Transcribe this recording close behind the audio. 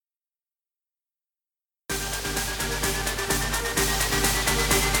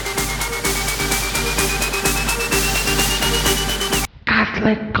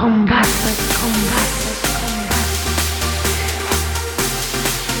like combat, like combat, like combat.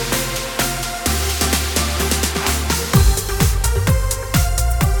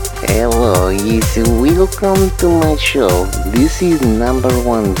 Hello, yes, welcome to my show. This is number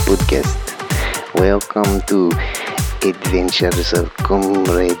one podcast. Welcome to Adventures of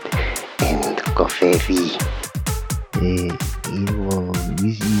Comrade and Covfefe. Hello,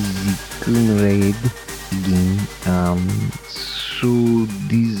 this is Comrade again. So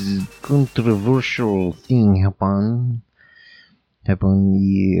this controversial thing happened.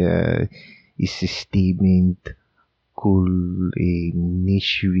 Is a statement called a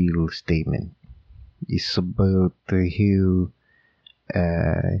Nashville statement. It's about how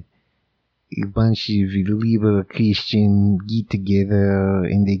a bunch of liberal Christian get together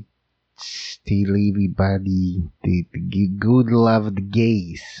and they tell everybody that God love the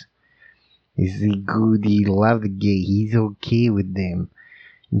gays. It's a good, he love the gay. He's okay with them.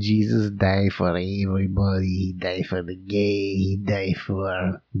 Jesus died for everybody. He died for the gay. He died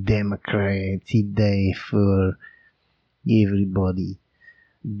for Democrats. He died for everybody.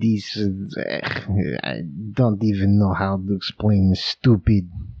 This I don't even know how to explain stupid.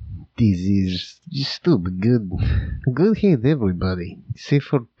 This is just stupid. Good hate everybody, except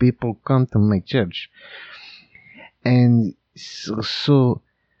for people come to my church. And so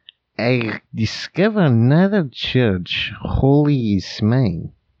I discovered another church, Holy is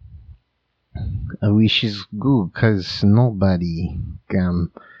Mine, which is good because nobody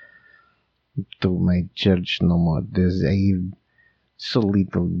come to my church no more. There's so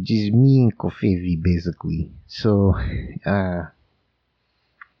little, just me and Covfefe basically. So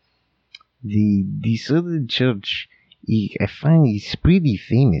this other church, I find it's pretty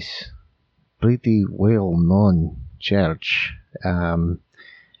famous, pretty well known church.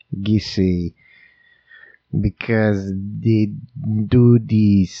 Guess because they do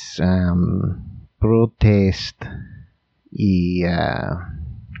this protest.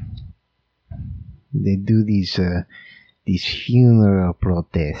 They do this funeral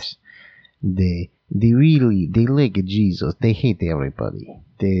protest. They like Jesus. They hate everybody.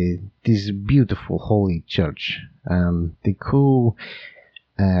 This beautiful holy church. They cool.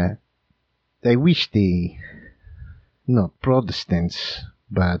 I wish they not Protestants,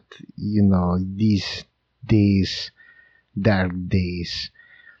 but these days, dark days,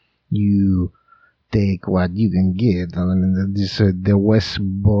 you take what you can get. I mean, this the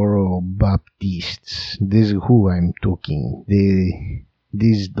Westboro Baptists. This is who I'm talking.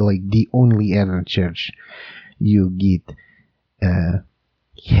 This is like the only other church you get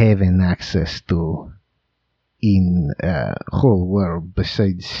having access to in whole world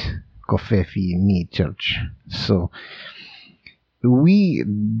besides Covfefe and me church. So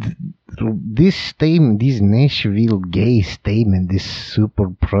this statement, this Nashville gay statement, this super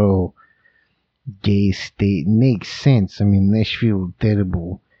pro gay state makes sense. I mean, Nashville,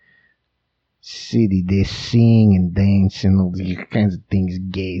 terrible city. They sing and dance and all these kinds of things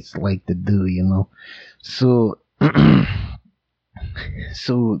gays like to do, So,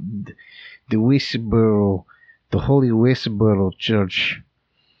 so the Westboro, the Holy Westboro Church,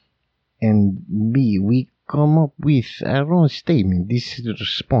 and me, we come up with our own statement. This is the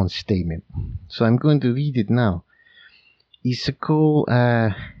response statement. So I'm going to read it now. It's called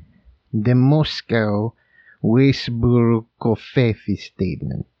the Moscow Westboro Covfefe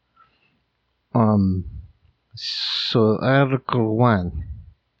statement. So Article 1,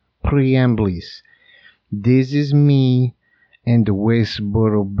 Preambles. This is me and the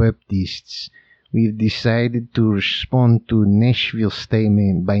Westboro Baptists. We've decided to respond to Nashville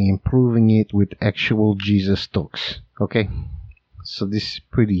statement by improving it with actual Jesus talks. Okay? So this is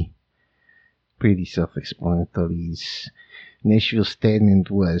pretty self-explanatory. Nashville statement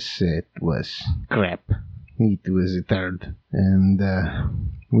was crap. It was a turd. And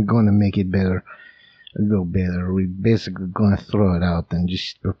we're gonna make it better. A little better. We're basically gonna throw it out and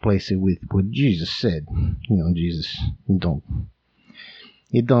just replace it with what Jesus said. Jesus,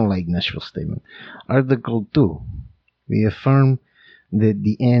 you don't like Nashville statement. Article 2. We affirm that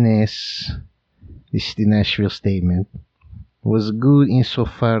the NS, this is the Nashville statement, was good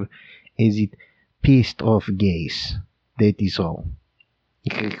insofar as it pissed off gays. That is all.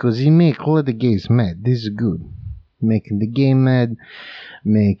 Because he make all the gays mad. This is good. Making the gay mad,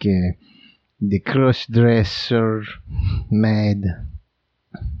 make the cross-dresser mad,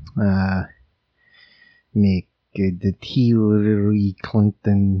 make that Hillary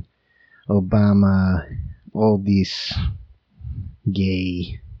Clinton, Obama, all these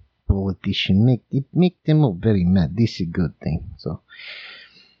gay politicians, make them all very mad. This is a good thing. So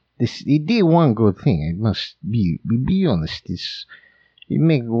he did one good thing. It must be honest. You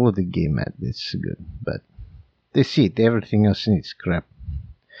make all the gay mad, that's good. But that's it, everything else needs crap.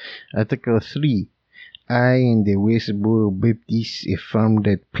 Article 3. I in the Westboro Baptist affirm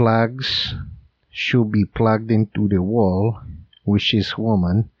that plugs should be plugged into the wall, which is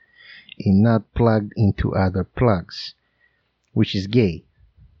woman, and not plugged into other plugs, which is gay.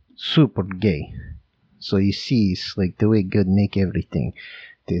 Super gay. So you see, it's like the way God make everything.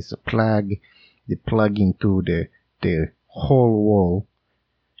 There's a plug, they plug into the whole wall,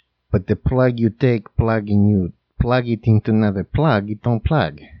 but the plug you take, plug it into another plug, it don't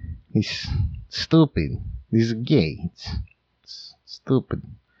plug. It's stupid. It's gay. It's stupid.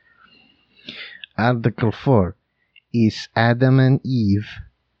 Article 4 is Adam and Eve,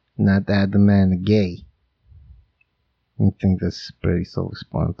 not Adam and gay. I think that's pretty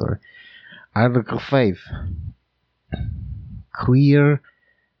self-explanatory. Article 5 Queer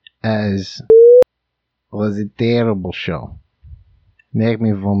as was a terrible show. Make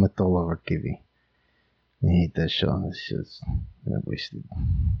me vomit all over TV. I hate that show. It's just I wasted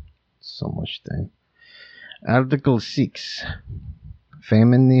so much time. Article 6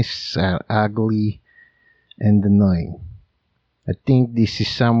 Feminists are ugly and annoying. I think this is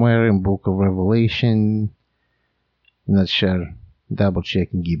somewhere in Book of Revelation. Not sure. Double check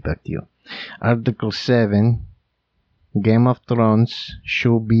and get back to you. Article 7 Game of Thrones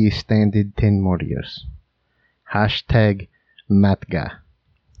should be extended 10 more years. Hashtag Matga.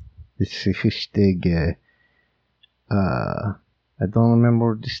 This is hashtag, I don't remember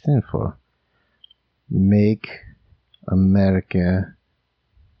what this stands for. Make America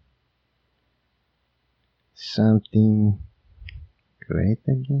something great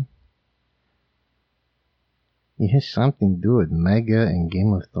again. It has something to do with Mega and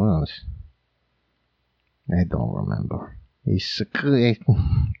Game of Thrones. I don't remember. It's a great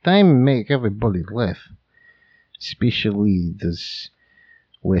time make everybody laugh. Especially those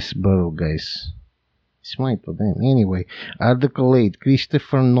Westboro guys. Smart for them. Anyway, Article 8.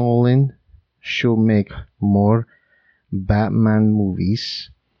 Christopher Nolan should make more Batman movies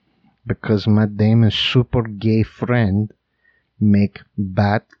because Matt Damon's super gay friend make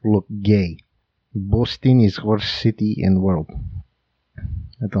Bat look gay. Boston is worst city in the world.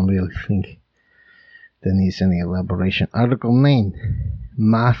 I don't really think there needs any elaboration. Article 9.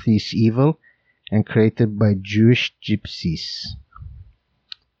 Math is evil and created by Jewish gypsies.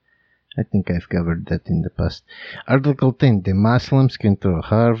 I think I've covered that in the past. Article 10. The Muslims control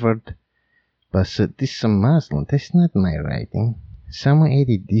Harvard. But this is a Muslim. That's not my writing. Someone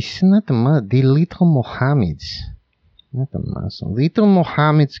edit. This is not a Muslim. The little Mohammeds. Not a Muslim. Little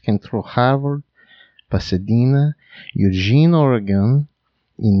Mohammeds control Harvard, Pasadena, Eugene, Oregon,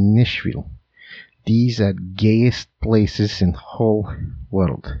 in Nashville. These are gayest places in the whole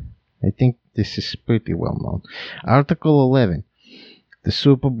world. I think this is pretty well known. Article 11. The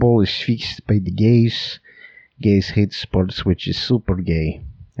Super Bowl is fixed by the gays. Gays hate sports, which is super gay.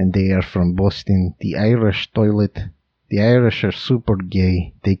 And they are from Boston. The Irish are super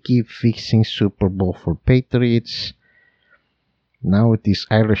gay. They keep fixing Super Bowl for Patriots. Now it is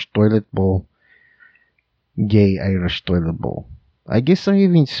Irish Toilet Bowl. Gay Irish Toilet Bowl. I guess I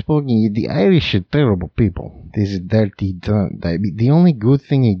haven't spoken. The Irish are terrible people. This is dirty drunk. The only good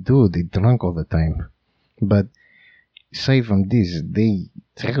thing they do, they drunk all the time. But aside from this, they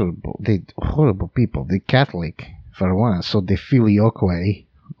terrible. They horrible people. They Catholic for one, so they filioque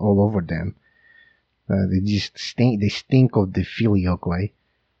all over them. They just stink. They stink of the filioque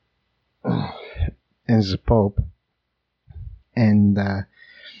and the Pope. And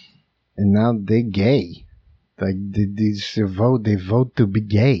now they're gay. Like they vote to be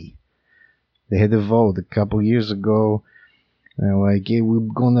gay. They had a vote a couple years ago. Like, hey, we're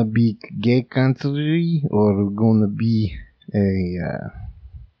gonna be gay country or we're gonna be a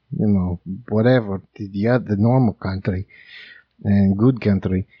whatever the normal country and good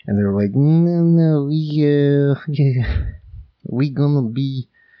country. And they're like, no, we gonna be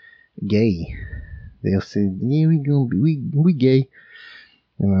gay. They'll say, yeah, we gay.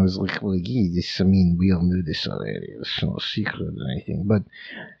 And I was like, well, yeah, we all knew this already. It's no secret or anything. But,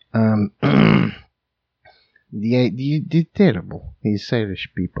 they're terrible. These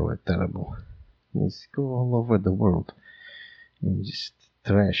Irish people are terrible. They go all over the world and just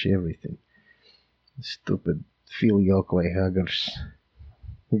trash everything. Stupid filioque huggers.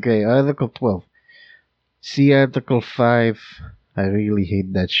 Okay, Article 12. See Article 5. I really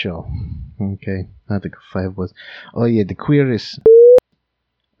hate that show. Okay, Article 5 was... Oh yeah, The Queer is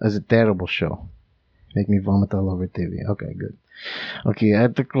a terrible show. Make me vomit all over TV. Okay, good. Okay,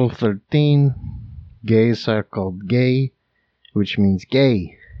 Article 13. Gays are called gay, which means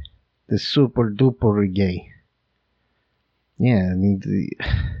gay. The super duper gay. Yeah, I mean,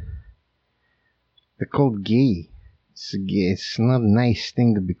 they're called gay. It's not a nice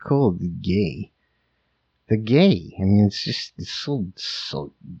thing to be called gay. They're gay. I mean, it's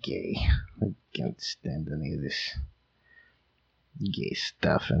so gay. I can't stand any of this gay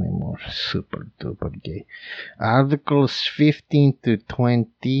stuff anymore. Super duper gay. Articles 15 to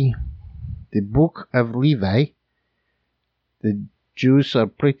 20. The Book of Levi. The Jews are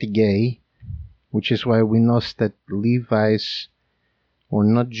pretty gay, which is why we know that Levites were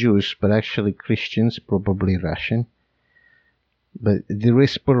not Jews, but actually Christians, probably Russian. But the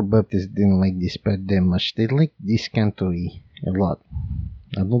Westboro Baptists didn't like this part that much. They like this country a lot.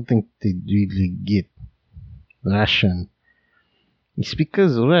 I don't think they really get Russian. It's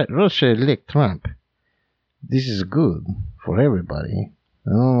because Russia elect Trump. This is good for everybody. I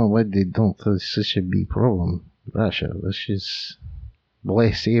don't know why they don't think it's such a big problem. Russia, let's just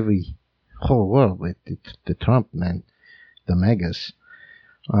bless every whole world with the Trump man, the megas.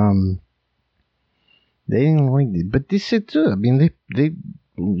 They didn't like it, but this is too. I mean, they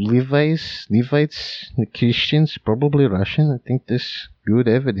Levites, the Christians, probably Russian. I think there's good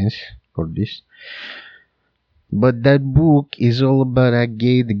evidence for this. But that book is all about how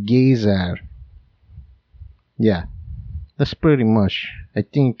gay the gays are. Yeah, that's pretty much. I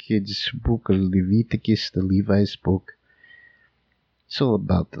think it's a book of Leviticus, the Levi's book. It's all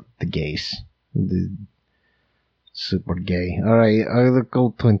about the gays. The super gay. Alright,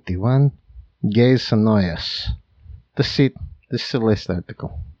 Article 21. Gays annoy us. That's it. This is the last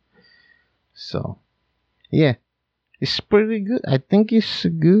article. So, yeah. It's pretty good. I think it's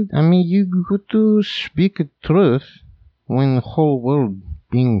good. I mean, you go to speak the truth when the whole world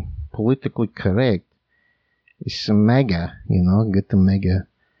being politically correct. It's a mega, get the mega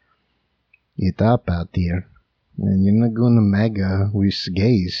it up out there. And you're not going to mega with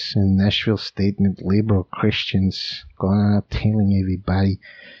gays and Nashville statement, liberal Christians going out telling everybody,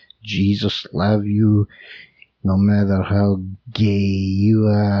 Jesus love you, no matter how gay you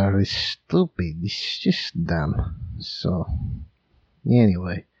are. It's stupid. It's just dumb. So,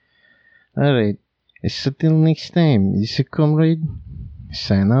 anyway. Alright. Until next time. This is Comrade.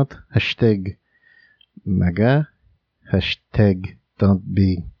 Sign out. Hashtag MAGA. Hashtag don't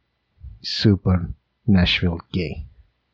be super Nashville gay.